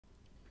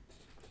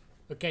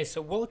Okay,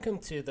 so welcome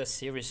to the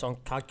series on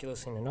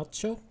calculus in a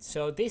nutshell.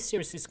 So this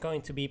series is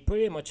going to be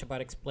pretty much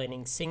about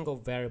explaining single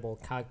variable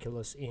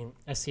calculus in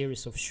a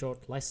series of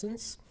short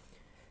lessons.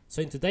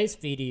 So in today's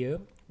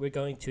video, we're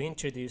going to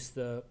introduce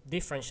the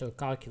differential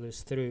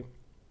calculus through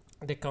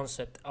the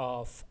concept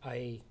of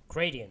a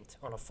gradient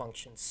on a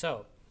function.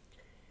 So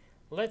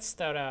let's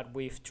start out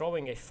with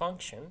drawing a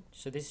function.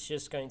 So this is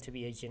just going to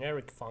be a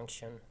generic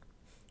function.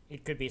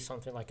 It could be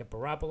something like a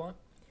parabola.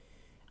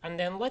 And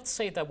then let's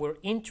say that we're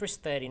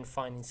interested in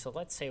finding, so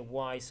let's say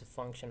y is a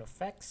function of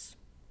x.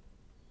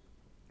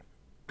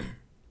 And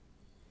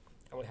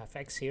we have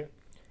x here.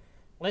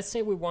 Let's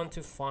say we want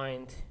to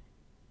find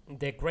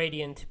the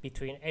gradient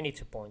between any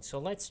 2 points. So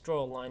let's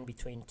draw a line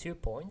between 2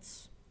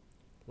 points,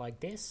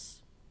 like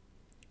this.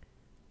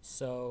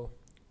 So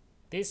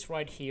this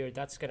right here,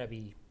 that's going to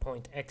be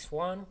point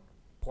x1,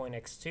 point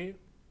x2.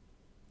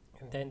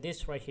 And then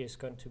this right here is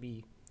going to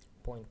be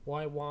point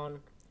y1.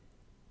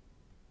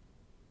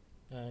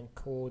 And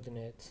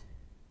coordinate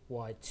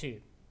y2.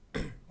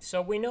 So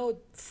we know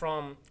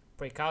from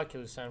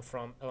pre-calculus and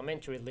from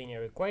elementary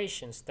linear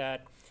equations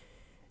that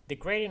the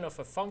gradient of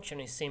a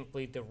function is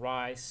simply the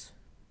rise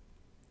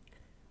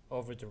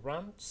over the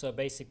run. So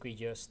basically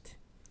just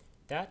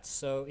that.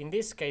 So in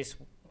this case,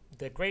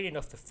 the gradient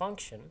of the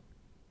function,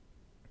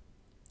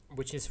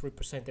 which is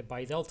represented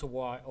by delta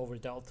y over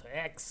delta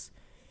x,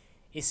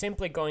 is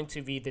simply going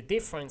to be the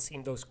difference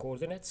in those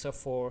coordinates. So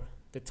for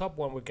the top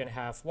one, we're going to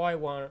have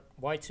y1,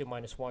 y2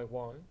 minus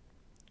y1,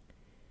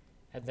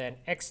 and then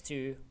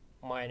x2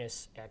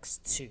 minus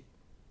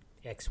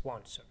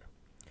x1, sorry.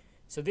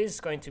 So this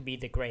is going to be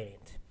the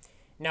gradient.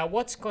 Now,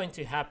 what's going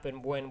to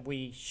happen when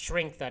we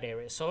shrink that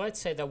area? So let's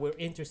say that we're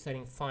interested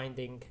in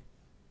finding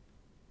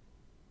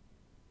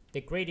the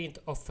gradient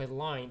of a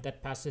line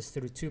that passes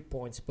through 2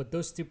 points, but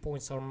those 2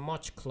 points are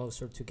much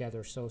closer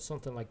together, so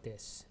something like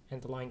this,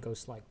 and the line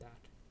goes like that.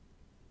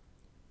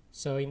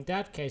 So in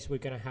that case, we're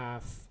going to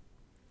have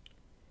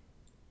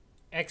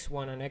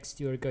x1 and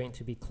x2 are going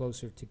to be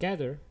closer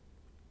together,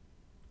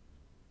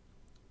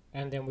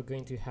 and then we're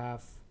going to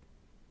have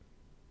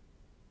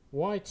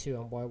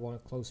y2 and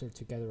y1 closer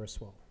together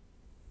as well.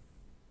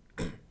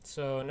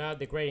 So now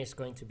the gradient is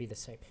going to be the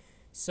same.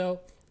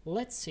 So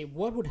let's see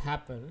what would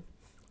happen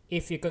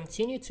if you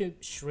continue to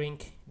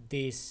shrink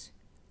this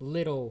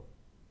little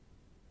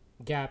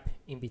gap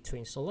in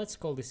between. So let's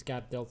call this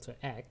gap delta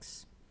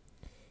x.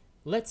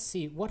 Let's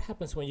see what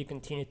happens when you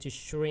continue to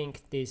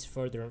shrink this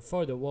further and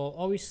further. Well,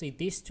 obviously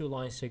these two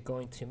lines are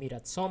going to meet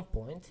at some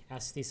point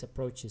as this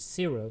approaches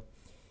 0.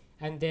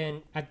 And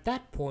then at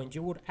that point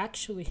you would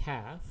actually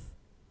have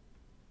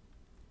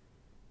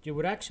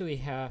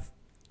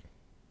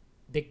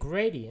the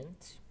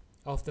gradient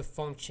of the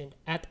function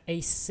at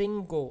a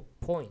single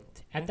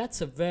point. And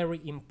that's a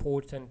very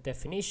important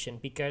definition,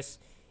 because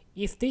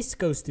if this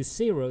goes to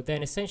 0,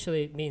 then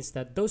essentially it means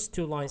that those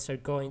two lines are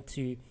going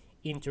to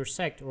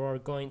intersect or are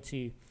going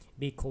to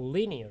be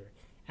collinear,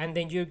 and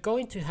then you're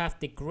going to have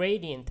the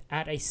gradient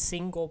at a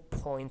single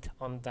point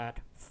on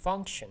that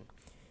function.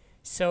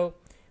 So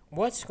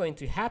what's going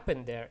to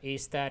happen there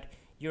is that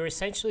you're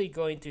essentially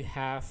going to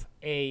have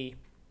a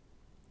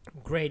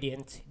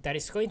gradient that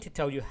is going to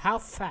tell you how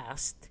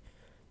fast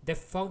the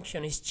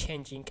function is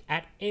changing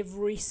at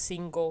every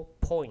single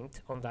point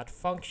on that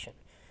function.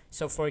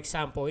 So for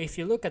example, if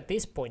you look at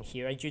this point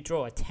here and you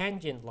draw a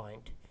tangent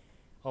line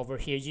over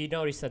here, you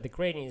notice that the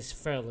gradient is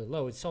fairly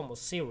low, it's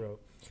almost 0.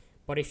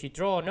 But if you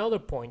draw another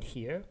point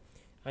here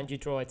and you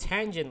draw a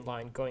tangent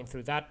line going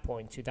through that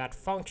point to that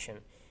function,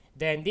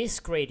 then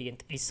this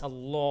gradient is a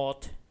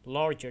lot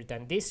larger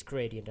than this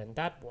gradient and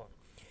that one.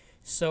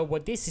 So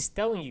what this is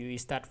telling you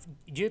is that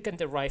you can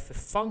derive a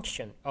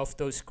function of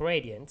those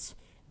gradients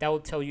that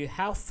will tell you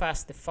how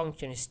fast the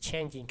function is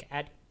changing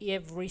at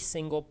every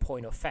single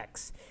point of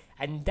x.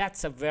 And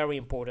that's a very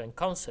important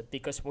concept,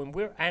 because when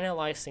we're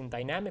analyzing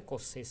dynamical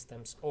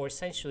systems, or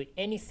essentially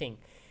anything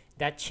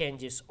that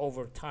changes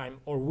over time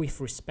or with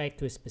respect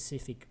to a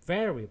specific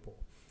variable,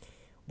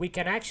 we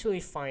can actually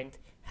find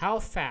how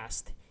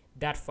fast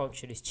that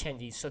function is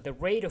changing. So the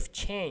rate of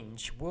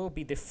change will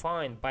be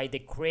defined by the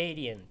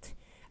gradient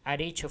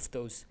at each of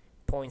those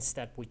points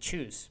that we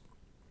choose.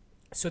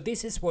 So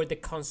this is where the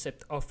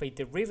concept of a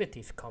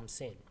derivative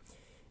comes in,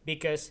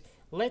 because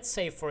let's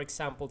say, for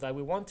example, that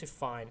we want to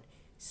find,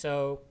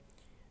 so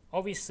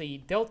obviously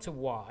delta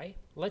y,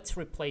 let's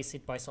replace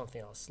it by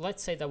something else.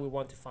 Let's say that we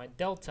want to find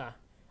delta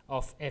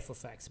of f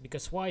of x,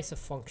 because y is a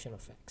function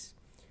of x.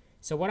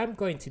 So what I'm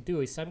going to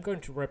do is I'm going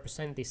to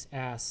represent this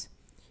as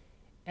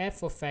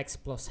f of x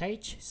plus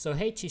h. So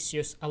h is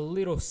just a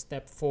little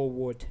step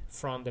forward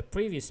from the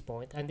previous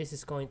point, and this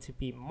is going to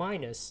be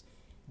minus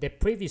the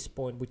previous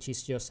point, which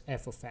is just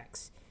f of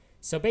x.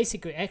 So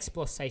basically x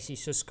plus h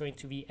is just going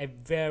to be a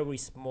very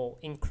small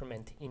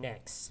increment in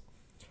x,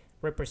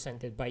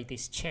 represented by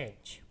this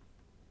change.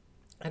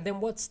 And then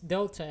what's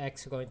delta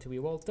x going to be?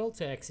 Well,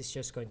 delta x is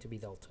just going to be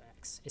delta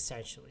x,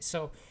 essentially.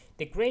 So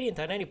the gradient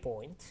at any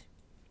point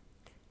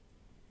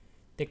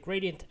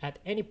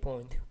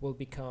will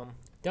become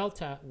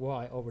delta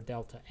y over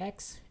delta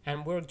x,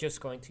 and we're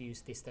just going to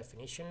use this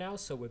definition now.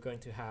 So we're going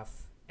to have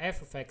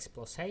f of x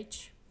plus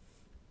h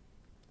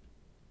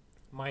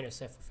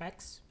minus f of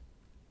x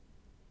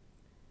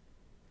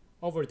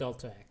over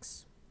delta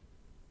x.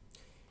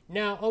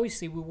 Now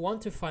obviously we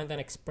want to find an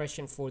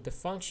expression for the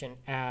function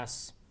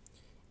as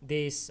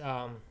this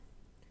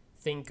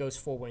thing goes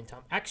forward in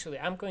time. Actually,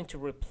 I'm going to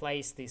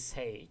replace this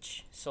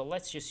h, so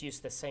let's just use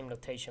the same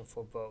notation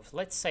for both.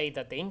 Let's say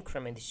that the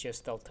increment is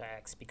just delta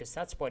x, because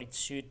that's what it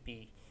should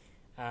be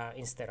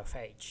instead of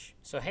h.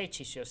 So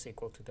h is just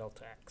equal to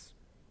delta x.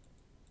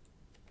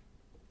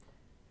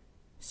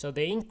 So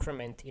the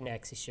increment in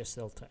x is just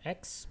delta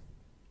x.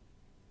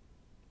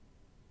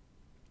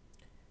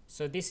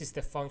 So this is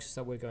the functions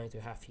that we're going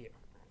to have here.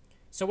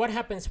 So what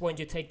happens when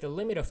you take the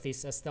limit of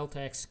this as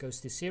delta x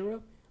goes to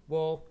 0?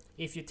 Well,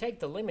 if you take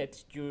the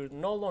limit, you're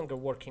no longer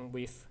working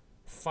with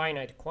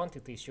finite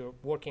quantities, you're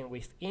working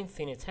with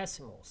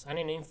infinitesimals. And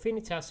an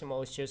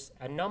infinitesimal is just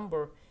a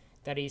number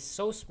that is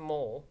so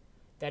small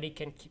that it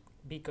can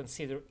be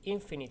considered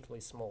infinitely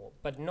small,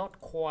 but not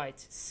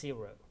quite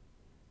 0.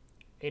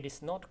 It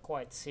is not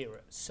quite 0.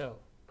 So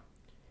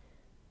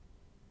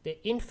the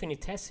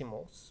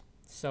infinitesimals,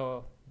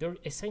 so they're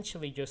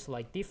essentially just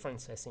like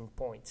differences in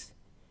points,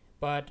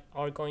 but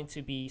are going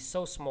to be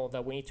so small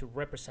that we need to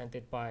represent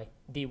it by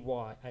dy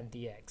and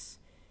dx.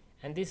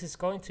 And this is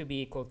going to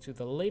be equal to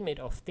the limit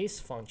of this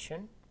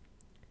function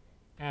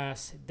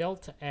as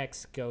delta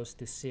x goes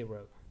to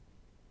 0.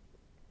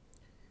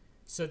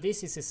 So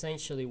this is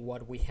essentially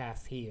what we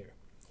have here.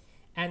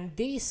 And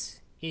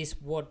this is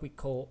what we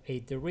call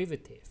a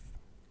derivative.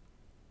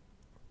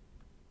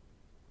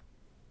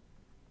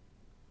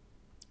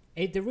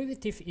 A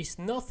derivative is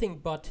nothing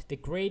but the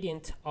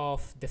gradient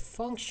of the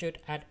function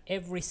at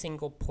every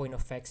single point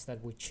of x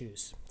that we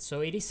choose.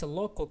 So it is a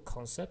local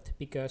concept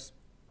because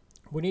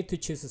we need to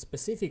choose a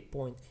specific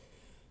point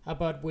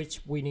about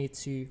which we need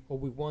to, or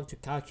we want to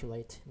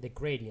calculate the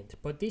gradient.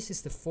 But this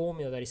is the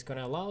formula that is going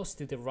to allow us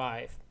to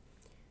derive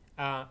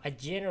a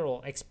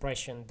general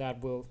expression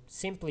that will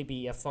simply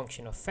be a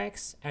function of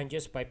x, and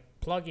just by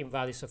plugging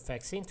values of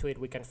x into it,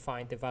 we can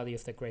find the value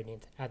of the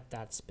gradient at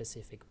that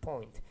specific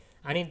point.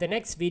 And in the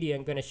next video,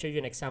 I'm going to show you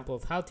an example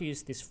of how to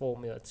use this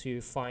formula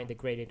to find the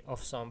gradient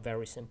of some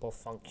very simple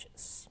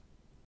functions.